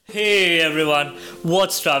Hey everyone,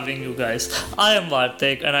 what's traveling you guys? I am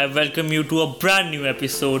Vartik and I welcome you to a brand new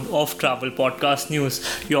episode of Travel Podcast News,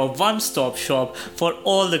 your one-stop shop for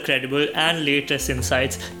all the credible and latest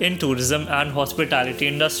insights in tourism and hospitality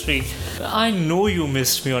industry. I know you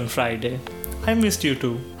missed me on Friday. I missed you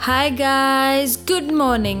too. Hi guys, good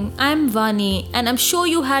morning. I'm Vani and I'm sure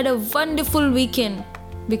you had a wonderful weekend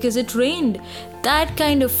because it rained. That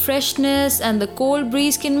kind of freshness and the cold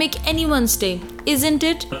breeze can make anyone's day, isn't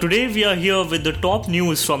it? Today we are here with the top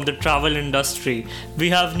news from the travel industry. We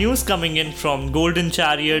have news coming in from Golden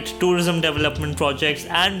Chariot, tourism development projects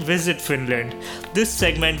and Visit Finland. This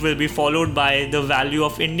segment will be followed by the value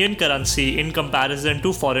of Indian currency in comparison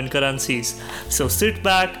to foreign currencies. So sit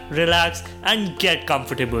back, relax and get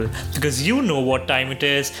comfortable because you know what time it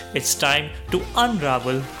is. It's time to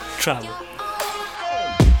unravel travel.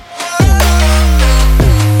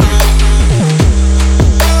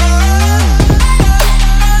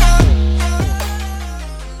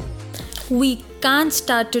 We can't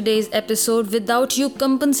start today's episode without you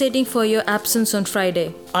compensating for your absence on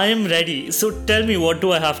Friday. I am ready, so tell me, what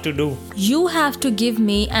do I have to do? You have to give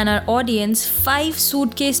me and our audience 5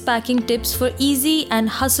 suitcase packing tips for easy and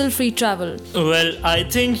hustle-free travel. Well, I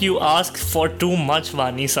think you ask for too much,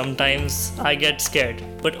 Vani. Sometimes I get scared.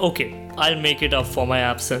 But okay, I'll make it up for my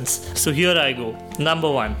absence. So here I go. Number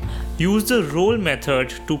 1. Use the roll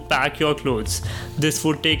method to pack your clothes. This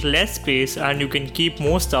would take less space and you can keep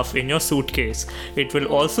more stuff in your suitcase. It will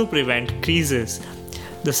also prevent creases.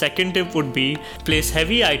 The second tip would be place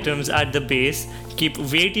heavy items at the base. Keep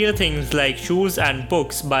weightier things like shoes and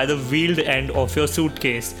books by the wheeled end of your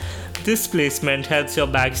suitcase. This placement helps your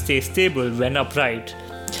bag stay stable when upright.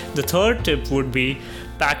 The third tip would be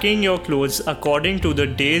packing your clothes according to the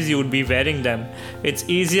days you would be wearing them. It's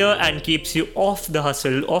easier and keeps you off the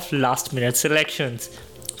hustle of last minute selections.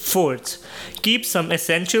 Fourth, keep some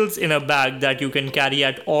essentials in a bag that you can carry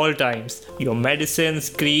at all times. Your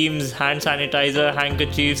medicines, creams, hand sanitizer,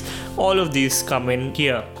 handkerchiefs, all of these come in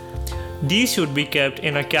here. These should be kept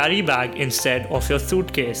in a carry bag instead of your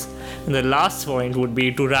suitcase. And the last point would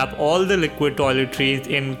be to wrap all the liquid toiletries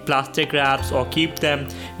in plastic wraps or keep them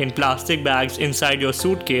in plastic bags inside your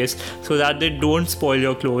suitcase so that they don't spoil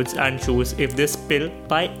your clothes and shoes if they spill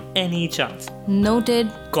by any chance.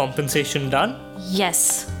 Noted. Compensation done?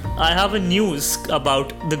 Yes. I have a news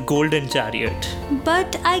about the Golden Chariot.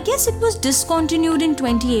 But I guess it was discontinued in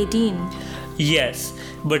 2018. Yes,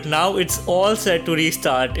 but now it's all set to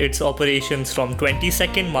restart its operations from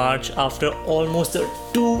 22nd March after almost a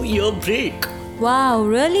 2-year break. Wow,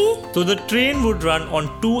 really? So the train would run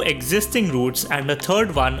on 2 existing routes and a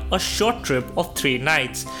third one, a short trip of 3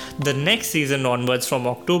 nights. The next season onwards from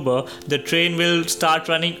October, the train will start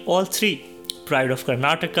running all 3. Pride of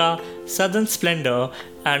Karnataka, Southern Splendor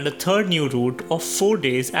and a third new route of 4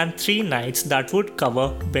 days and 3 nights that would cover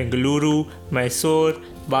Bengaluru, Mysore,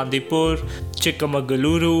 Bandipur,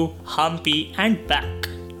 Chikmagaluru, Hampi and back.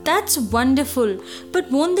 That's wonderful. But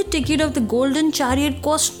won't the ticket of the Golden Chariot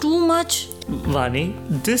cost too much? Vani,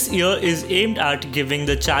 this year is aimed at giving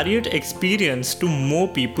the chariot experience to more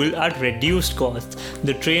people at reduced cost.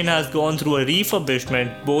 The train has gone through a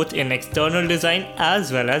refurbishment both in external design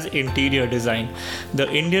as well as interior design.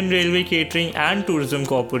 The Indian Railway Catering and Tourism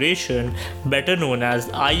Corporation, better known as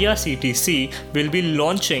IRCTC, will be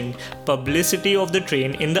launching publicity of the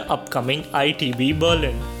train in the upcoming ITB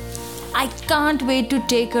Berlin. I can't wait to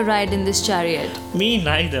take a ride in this chariot. Me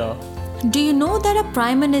neither. Do you know that our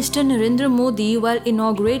Prime Minister Narendra Modi, while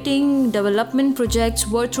inaugurating development projects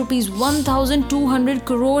worth Rs 1,200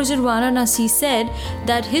 crores in Varanasi, said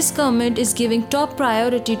that his government is giving top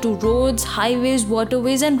priority to roads, highways,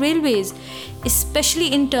 waterways and railways,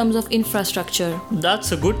 especially in terms of infrastructure.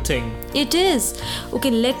 That's a good thing. It is.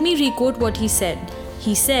 Okay, let me requote what he said.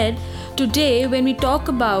 He said, "Today, when we talk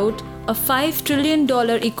about a $5 trillion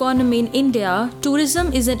economy in India,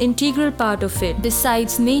 tourism is an integral part of it.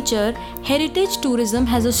 Besides nature, heritage tourism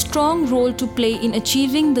has a strong role to play in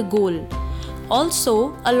achieving the goal.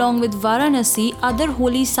 Also, along with Varanasi, other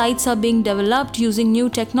holy sites are being developed using new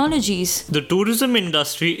technologies." The tourism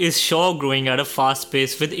industry is sure growing at a fast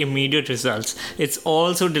pace with immediate results. It's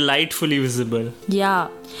also delightfully visible. Yeah.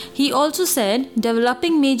 He also said,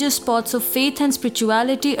 developing major spots of faith and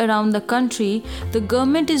spirituality around the country, the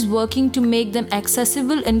government is working to make them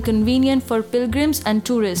accessible and convenient for pilgrims and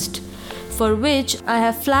tourists, for which I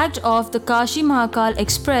have flagged off the Kashi Mahakal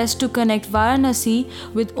Express to connect Varanasi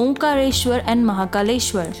with Omkareshwar and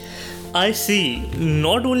Mahakaleshwar. I see.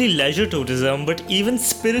 Not only leisure tourism, but even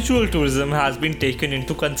spiritual tourism has been taken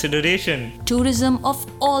into consideration. Tourism of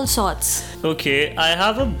all sorts. Okay, I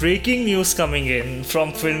have a breaking news coming in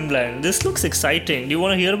from Finland. This looks exciting. Do you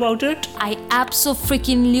want to hear about it? I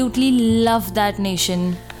abso-freaking-lutely love that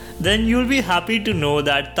nation. Then you'll be happy to know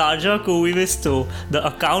that Tarja Koivisto, the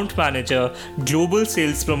account manager, global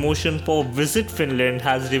sales promotion for Visit Finland,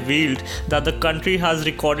 has revealed that the country has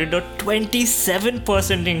recorded a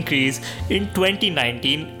 27% increase in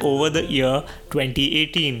 2019 over the year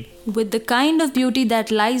 2018. With the kind of beauty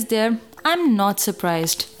that lies there, I'm not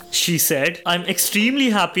surprised. She said, I'm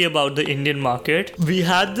extremely happy about the Indian market. We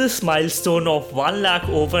had this milestone of 1 lakh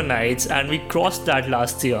overnights and we crossed that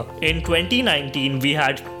last year. In 2019, we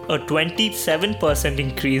had a 27%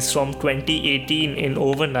 increase from 2018 in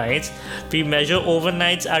overnights. We measure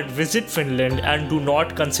overnights at Visit Finland and do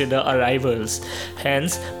not consider arrivals.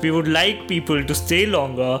 Hence, we would like people to stay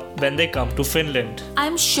longer when they come to Finland.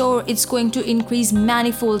 I'm sure it's going to increase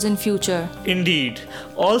manifolds in future. Indeed.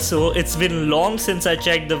 Also, it's been long since I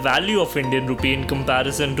checked the value of Indian rupee in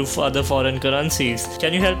comparison to other foreign currencies.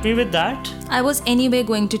 Can you help me with that? I was anyway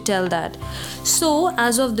going to tell that. So,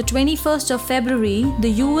 as of the 21st of February, the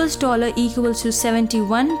US dollar equals to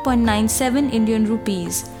 71.97 Indian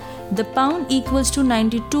rupees. The pound equals to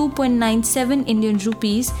 92.97 Indian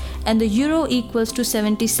rupees and the euro equals to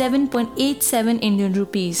 77.87 Indian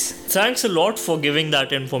rupees. Thanks a lot for giving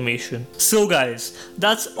that information. So guys,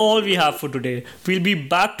 that's all we have for today. We'll be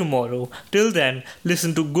back tomorrow. Till then,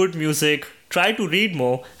 listen to good music, try to read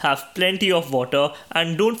more, have plenty of water,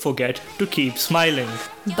 and don't forget to keep smiling.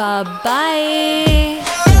 Bye-bye.